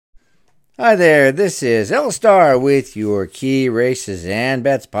Hi there, this is L Star with your Key Races and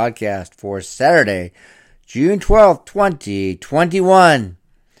Bets podcast for Saturday, June 12th, 2021.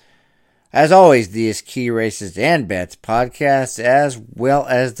 As always, this Key Races and Bets podcast, as well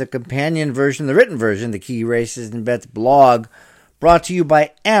as the companion version, the written version, the Key Races and Bets blog, brought to you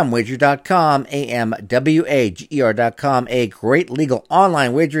by amwager.com, AMWAGER.com, a great legal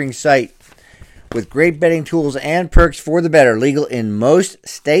online wagering site with great betting tools and perks for the better. Legal in most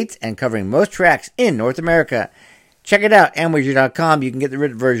states and covering most tracks in North America. Check it out, amwager.com. You can get the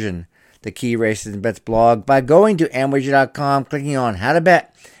written version, the Key Races and Bets blog, by going to amwager.com, clicking on How to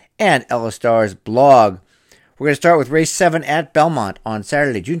Bet, and Ella Star's blog. We're going to start with race 7 at Belmont on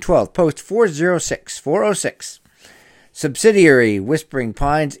Saturday, June 12th, post 406. Subsidiary, Whispering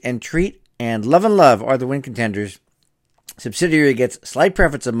Pines, Entreat, and Love and Love are the win contenders. Subsidiary gets slight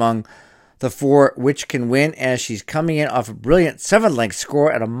preference among the four, which can win, as she's coming in off a brilliant 7-length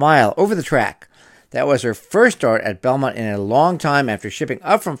score at a mile over the track. That was her first start at Belmont in a long time after shipping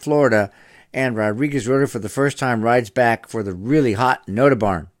up from Florida, and Rodriguez Rota for the first time rides back for the really hot Nota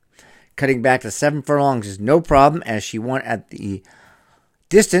Barn. Cutting back to 7 furlongs is no problem, as she won at the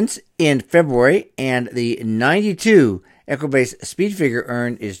distance in February, and the 92 Equibase speed figure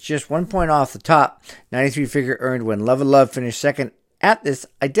earned is just 1 point off the top 93 figure earned when Love and Love finished second at this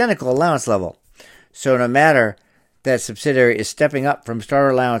identical allowance level. So no matter that Subsidiary is stepping up from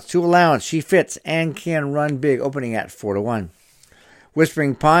starter allowance to allowance, she fits and can run big, opening at 4-1.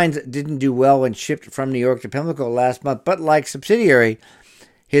 Whispering Pines didn't do well when shipped from New York to Pimlico last month, but like Subsidiary,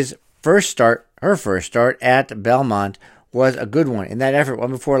 her first start at Belmont was a good one. In that effort, one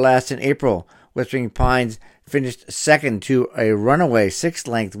before last in April, Whispering Pines finished second to a runaway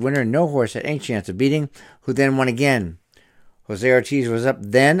 6-length winner no horse had any chance of beating, who then won again. Jose Ortiz was up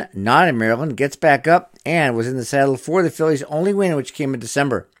then, not in Maryland, gets back up, and was in the saddle for the fillies' only win, which came in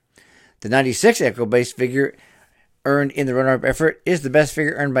December. The 96 Equibase figure earned in the runner-up effort is the best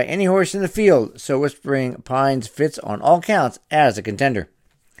figure earned by any horse in the field, so Whispering Pines fits on all counts as a contender.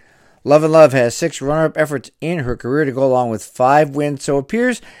 Love and Love has 6 runner-up efforts in her career to go along with 5 wins, so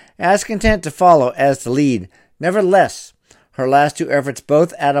appears as content to follow as the lead. Nevertheless, her last 2 efforts,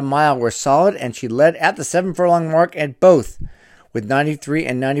 both at a mile, were solid, and she led at the 7 furlong mark at both, with 93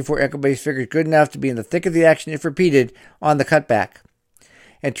 and 94 Equibase figures good enough to be in the thick of the action if repeated on the cutback.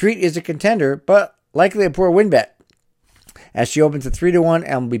 Entreat is a contender, but likely a poor win bet, as she opens at 3-1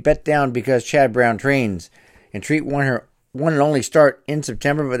 and will be bet down because Chad Brown trains. Entreat won her one and only start in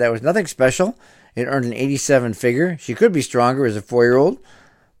September, but that was nothing special. It earned an 87 figure. She could be stronger as a 4-year-old,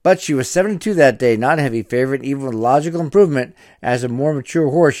 but she was 7-2 that day, not a heavy favorite, even with logical improvement as a more mature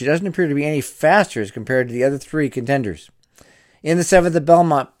horse. She doesn't appear to be any faster as compared to the other 3 contenders. In the 7th at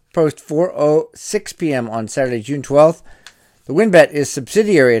Belmont, post 4:06 p.m. on Saturday, June 12th, the win bet is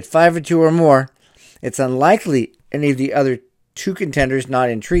Subsidiary at 5-2 or more. It's unlikely any of the other 2 contenders, not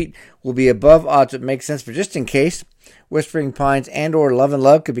Entreat, will be above odds. It makes sense, but just in case, Whispering Pines and or Love and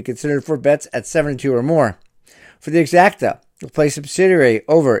Love could be considered for bets at 7-2 or more. For the exacta, we'll play Subsidiary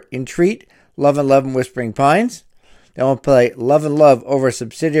over Entreat, Love and Love, and Whispering Pines. Then we'll play Love and Love over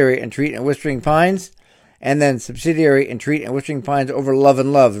Subsidiary, Entreat, and Whispering Pines. And then Subsidiary, Entreat, and Whispering Pines over Love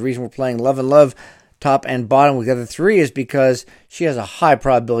and Love. The reason we're playing Love and Love top and bottom with the other 3 is because she has a high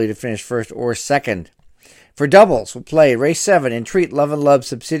probability to finish first or second. For doubles, we'll play race 7, Entreat, Love and Love,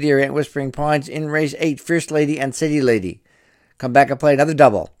 Subsidiary, and Whispering Pines. In race 8, Fierce Lady and City Lady. Come back and play another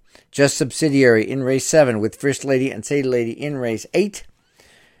double. Just Subsidiary in race 7 with Fierce Lady and City Lady in race 8.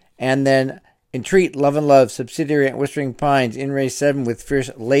 And then Entreat, Love and Love, Subsidiary, and Whispering Pines in race 7 with Fierce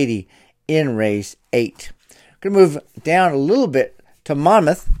Lady in race 8. Going to move down a little bit to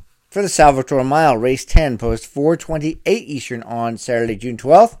Monmouth for the Salvatore Mile, race 10, post 4:28 Eastern on Saturday, June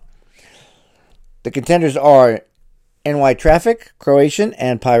 12th. The contenders are NY Traffic, Croatian,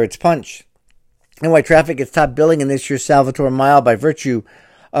 and Pirates Punch. NY Traffic gets top billing in this year's Salvatore Mile by virtue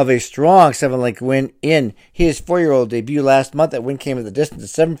of a strong 7-length win in his 4-year-old debut last month. That win came at the distance of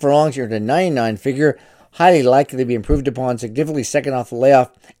 7 furlongs, earned a 99 figure, highly likely to be improved upon, significantly second off the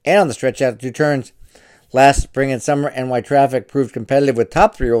layoff and on the stretch out of 2 turns. Last spring and summer, NY Traffic proved competitive with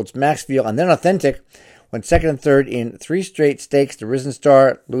top 3-year-olds Maxfield and then Authentic, went second and third in 3 straight stakes, the Risen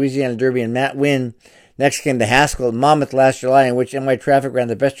Star, Louisiana Derby, and Matt Wynn. Next came the Haskell at Monmouth last July, in which NY Traffic ran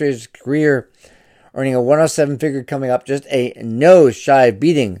the best race of his career, earning a 107 figure, coming up just a nose shy of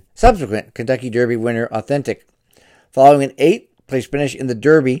beating subsequent Kentucky Derby winner Authentic. Following an 8th place finish in the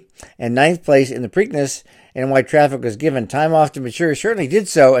Derby and 9th place in the Preakness, NY Traffic was given time off to mature. Certainly did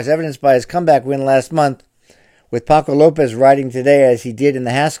so, as evidenced by his comeback win last month. With Paco Lopez riding today as he did in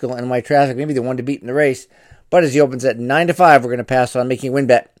the Haskell, NY Traffic maybe the one to beat in the race. But as he opens at 9-5, we're going to pass on making a win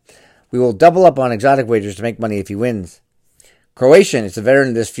bet. We will double up on exotic wagers to make money if he wins. Croatian is a veteran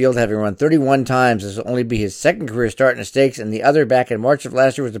in this field, having run 31 times. This will only be his second career start in the stakes, and the other back in March of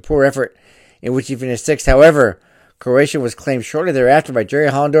last year was a poor effort in which he finished sixth. However, Croatian was claimed shortly thereafter by Jerry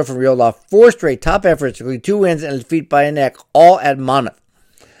Hollendorf and reeled off 4 straight top efforts, including 2 wins and a defeat by a neck, all at Monmouth.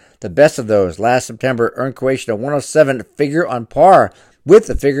 The best of those last September earned Croatian a 107 figure on par with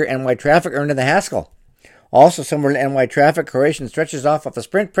the figure NY Traffic earned in the Haskell. Also similar to NY Traffic, Croatian stretches off a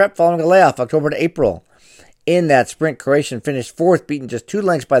sprint prep following a layoff October to April. In that sprint, Croatian finished 4th, beaten just 2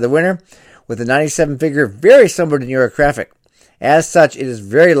 lengths by the winner, with a 97 figure very similar to New York Traffic. As such, it is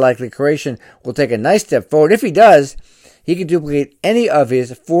very likely Croatian will take a nice step forward. If he does, he could duplicate any of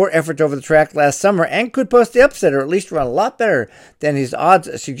his 4 efforts over the track last summer and could post the upset, or at least run a lot better than his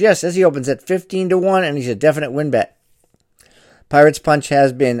odds suggest, as he opens at 15-1, and he's a definite win bet. Pirates Punch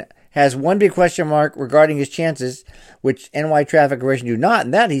has one big question mark regarding his chances, which NY Traffic Croatian do not,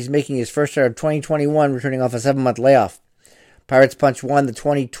 and that he's making his first start of 2021, returning off a 7-month layoff. Pirates Punch won the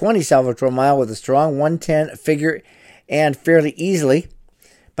 2020 Salvatore Mile with a strong 110 figure and fairly easily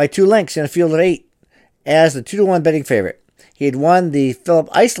by 2 lengths in a field of 8 as the 2-1 betting favorite. He had won the Phillip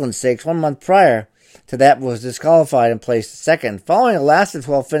Island Stakes 1 month prior to that, was disqualified and placed second. Following a last of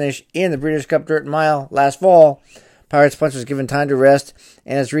 12 finish in the Breeders' Cup Dirt Mile last fall, Pirates Punch was given time to rest,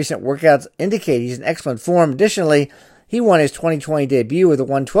 and his recent workouts indicate he's in excellent form. Additionally, he won his 2020 debut with a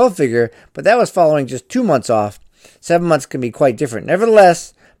 112 figure, but that was following just 2 months off. 7 months can be quite different.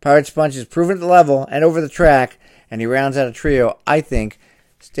 Nevertheless, Pirates Punch is proven at the level and over the track, and he rounds out a trio I think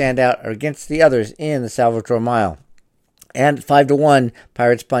stand out against the others in the Salvatore Mile. And 5-1,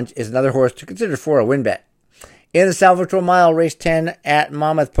 Pirates Punch is another horse to consider for a win bet. In the Salvatore Mile, race 10 at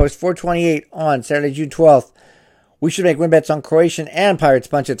Monmouth, post 428 on Saturday, June 12th. We should make win bets on Croatian and Pirates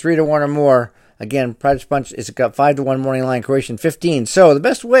Punch at 3-1 or more. Again, Pirates Punch is got 5-1 morning line, Croatian 15. So the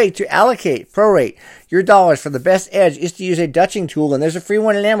best way to allocate, prorate your dollars for the best edge is to use a Dutching tool, and there's a free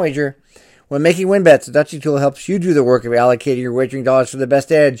one in Amwager. When making win bets, the Dutching tool helps you do the work of allocating your wagering dollars for the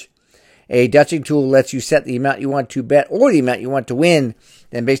best edge. A Dutching tool lets you set the amount you want to bet or the amount you want to win.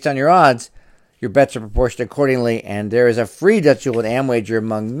 Then based on your odds, your bets are proportioned accordingly, and there is a free Dutch tool with Amwager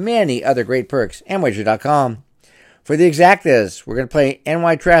among many other great perks. Amwager.com. For the exactas, we're going to play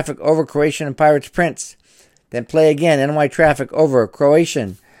NY Traffic over Croatian and Pirates Prince. Then play again NY Traffic over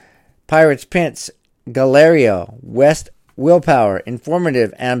Croatian, Pirates Prince, Galerio, West Willpower,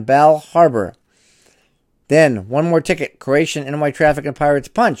 Informative, and Bal Harbor. Then one more ticket, Croatian, NY Traffic, and Pirates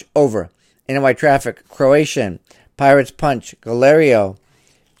Punch over NY Traffic, Croatian, Pirates Punch, Galerio,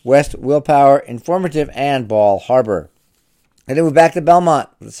 West Willpower, Informative, and Bal Harbor. And then we're back to Belmont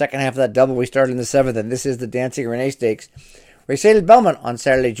for the second half of that double we started in the 7th, and this is the Dancing Renee Stakes. Race 8 at Belmont on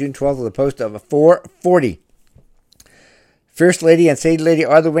Saturday, June 12th with a post of a 440. Fierce Lady and Sadie Lady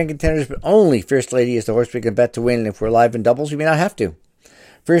are the win contenders, but only Fierce Lady is the horse we can bet to win, and if we're live in doubles, we may not have to.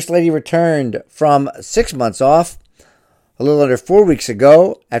 Fierce Lady returned from 6 months off a little under 4 weeks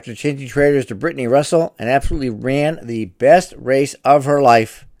ago after changing trainers to Brittany Russell, and absolutely ran the best race of her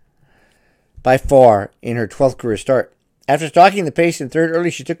life by far in her 12th career start. After stalking the pace in third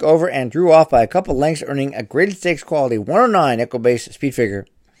early, she took over and drew off by a couple lengths, earning a graded stakes quality 109 Equibase speed figure.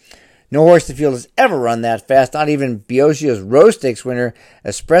 No horse in the field has ever run that fast, not even Biosio's Rose Stakes winner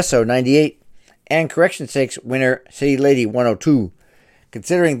Espresso 98 and Correction Stakes winner City Lady 102.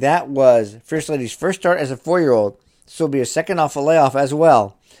 Considering that was Fierce Lady's first start as a 4-year-old, this will be a second off a layoff as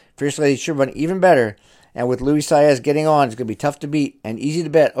well. Fierce Lady should run even better, and with Luis Saez getting on, it's going to be tough to beat and easy to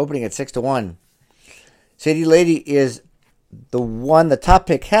bet, opening at 6-1. City Lady is the one the top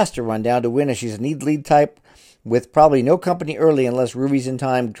pick has to run down to win, as she's a need lead type with probably no company early unless Ruby's in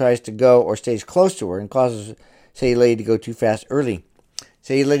time tries to go or stays close to her and causes City Lady to go too fast early.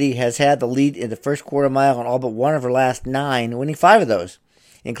 City Lady has had the lead in the first quarter mile on all but one of her last 9, winning 5 of those,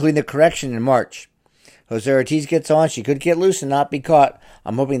 including the Correction in March. Jose Ortiz gets on, she could get loose and not be caught.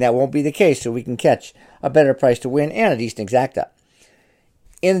 I'm hoping that won't be the case so we can catch a better price to win and a decent exacta.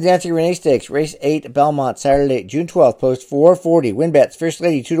 In the Dancing Renee Stakes, race 8 Belmont, Saturday, June 12th, post 440. Win bets, Fierce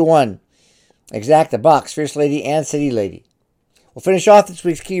Lady 2-1. Exacta, box, Fierce Lady, and City Lady. We'll finish off this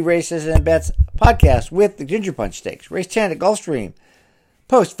week's key races and bets podcast with the Ginger Punch Stakes. Race 10 at Gulfstream,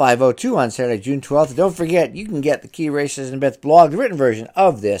 post 502 on Saturday, June 12th. And don't forget, you can get the key races and bets blog, the written version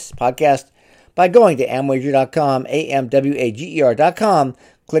of this podcast, by going to amwager.com, amwager.com.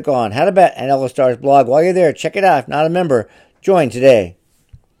 Click on How to Bet and Ellis Stars blog. While you're there, check it out. If not a member, join today.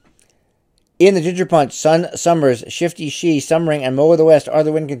 In the Ginger Punch, Sun Summers, Shifty She, Summering, and Mo of the West are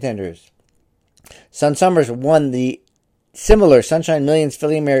the win contenders. Sun Summers won the similar Sunshine Millions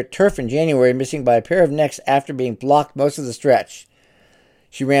filly mare Turf in January, missing by a pair of necks after being blocked most of the stretch.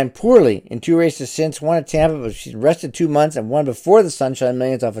 She ran poorly in 2 races since, won at Tampa, but she's rested 2 months and won before the Sunshine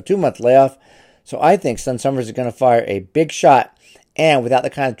Millions off a 2-month layoff. So I think Sun Summers is going to fire a big shot, and without the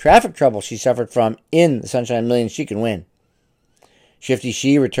kind of traffic trouble she suffered from in the Sunshine Millions, she can win. Shifty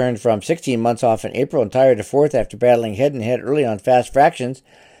She returned from 16 months off in April and tied to 4th after battling head-and-head early on fast fractions.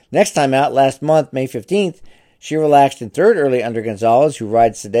 Next time out, last month, May 15th, she relaxed in 3rd early under Gonzalez, who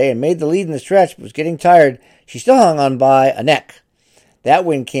rides today, and made the lead in the stretch, but was getting tired. She still hung on by a neck. That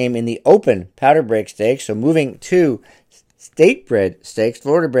win came in the Open Powder Break Stakes, so moving to state-bred stakes,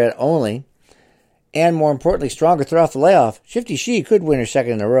 Florida-bred only, and more importantly, stronger throughout the layoff, Shifty She could win her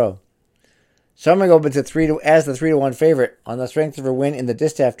second in a row. Summering opened to 3-1 favorite on the strength of her win in the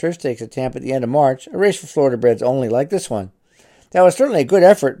Distaff Turf Stakes at Tampa at the end of March, a race for Florida-breds only like this one. That was certainly a good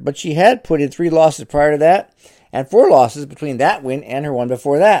effort, but she had put in 3 losses prior to that, and 4 losses between that win and her one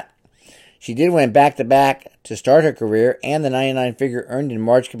before that. She did win back-to-back to start her career, and the 99 figure earned in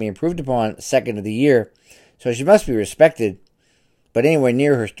March can be improved upon second of the year, so she must be respected. But anywhere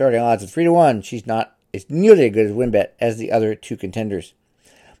near her starting odds of 3-1, she's not as nearly as good as WinBet as the other 2 contenders.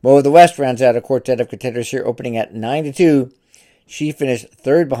 Mo of the West rounds out a quartet of contenders here, opening at 9-2. She finished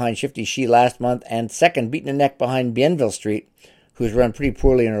 3rd behind Shifty She last month, and 2nd, beating a neck behind Bienville Street, who's run pretty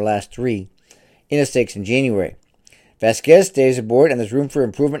poorly in her last 3 in a stakes in January. Vasquez stays aboard, and there's room for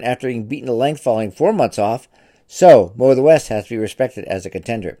improvement after being beaten a length following 4 months off, so Mo of the West has to be respected as a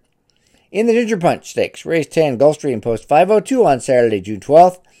contender. In the Ginger Punch Stakes, race 10, Gulfstream post 5:02 on Saturday, June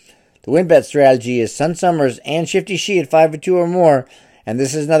 12th. The WinBet strategy is Sun Summers and Shifty She at 5-2 or more, and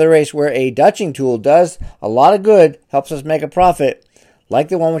this is another race where a Dutching tool does a lot of good, helps us make a profit. Like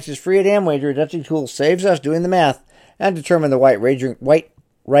the one which is free at Amwager, a Dutching tool saves us doing the math and determine the right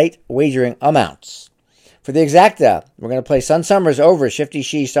wagering amounts. For the exacta, we're going to play Sun Summers over Shifty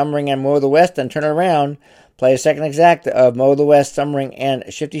She, Summering, and Mo of the West, and turn it around. Play a second exacta of Mo of the West, Summering, and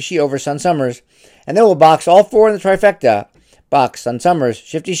Shifty She over Sun Summers. And then we'll box all 4 in the trifecta. Box Sun Summers,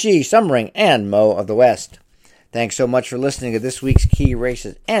 Shifty She, Summering, and Mo of the West. Thanks so much for listening to this week's Key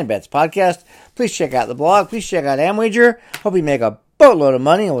Races and Bets podcast. Please check out the blog. Please check out Amwager. Hope you make a boatload of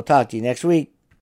money, and we'll talk to you next week.